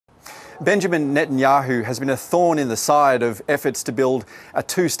Benjamin Netanyahu has been a thorn in the side of efforts to build a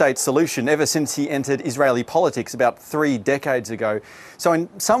two-state solution ever since he entered Israeli politics about 3 decades ago. So in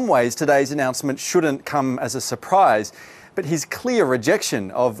some ways, today's announcement shouldn't come as a surprise. But his clear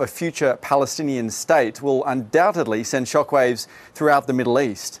rejection of a future Palestinian state will undoubtedly send shockwaves throughout the Middle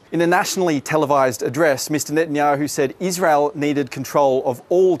East. In a nationally televised address, Mr. Netanyahu said Israel needed control of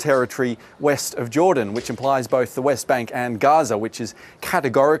all territory west of Jordan, which implies both the West Bank and Gaza, which is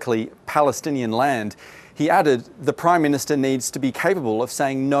categorically Palestinian land. He added, the Prime Minister needs to be capable of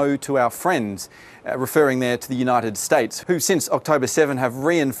saying no to our friends, referring there to the United States, who since October 7 have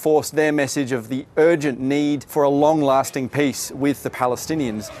reinforced their message of the urgent need for a long-lasting peace with the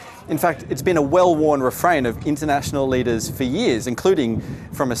Palestinians. In fact, it's been a well-worn refrain of international leaders for years, including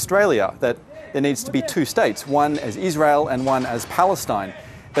from Australia, that there needs to be two states, one as Israel and one as Palestine.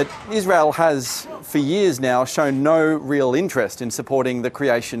 But Israel has, for years now, shown no real interest in supporting the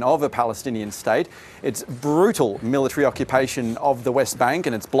creation of a Palestinian state. Its brutal military occupation of the West Bank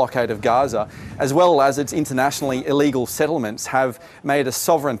and its blockade of Gaza, as well as its internationally illegal settlements, have made a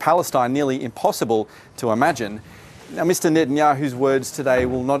sovereign Palestine nearly impossible to imagine. Now, Mr. Netanyahu's words today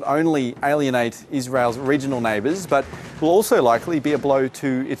will not only alienate Israel's regional neighbours, but will also likely be a blow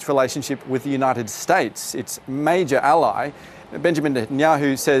to its relationship with the United States, its major ally. Benjamin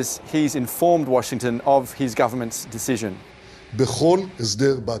Netanyahu says he's informed Washington of his government's decision.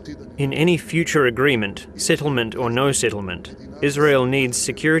 In any future agreement, settlement or no settlement, Israel needs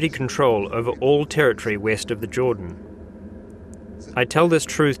security control over all territory west of the Jordan. I tell this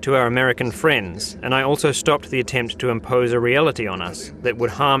truth to our American friends, and I also stopped the attempt to impose a reality on us that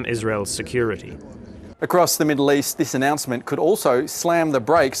would harm Israel's security. Across the Middle East, this announcement could also slam the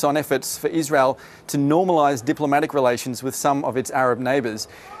brakes on efforts for Israel to normalise diplomatic relations with some of its Arab neighbours.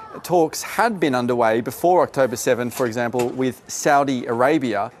 Talks had been underway before October 7, for example, with Saudi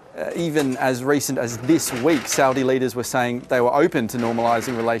Arabia. Even as recent as this week, Saudi leaders were saying they were open to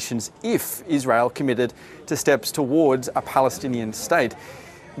normalising relations if Israel committed to steps towards a Palestinian state.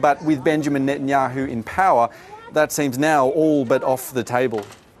 But with Benjamin Netanyahu in power, that seems now all but off the table.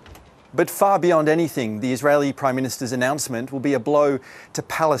 But far beyond anything, the Israeli Prime Minister's announcement will be a blow to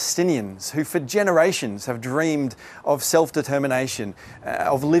Palestinians who for generations have dreamed of self-determination,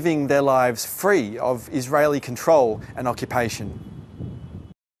 of living their lives free of Israeli control and occupation.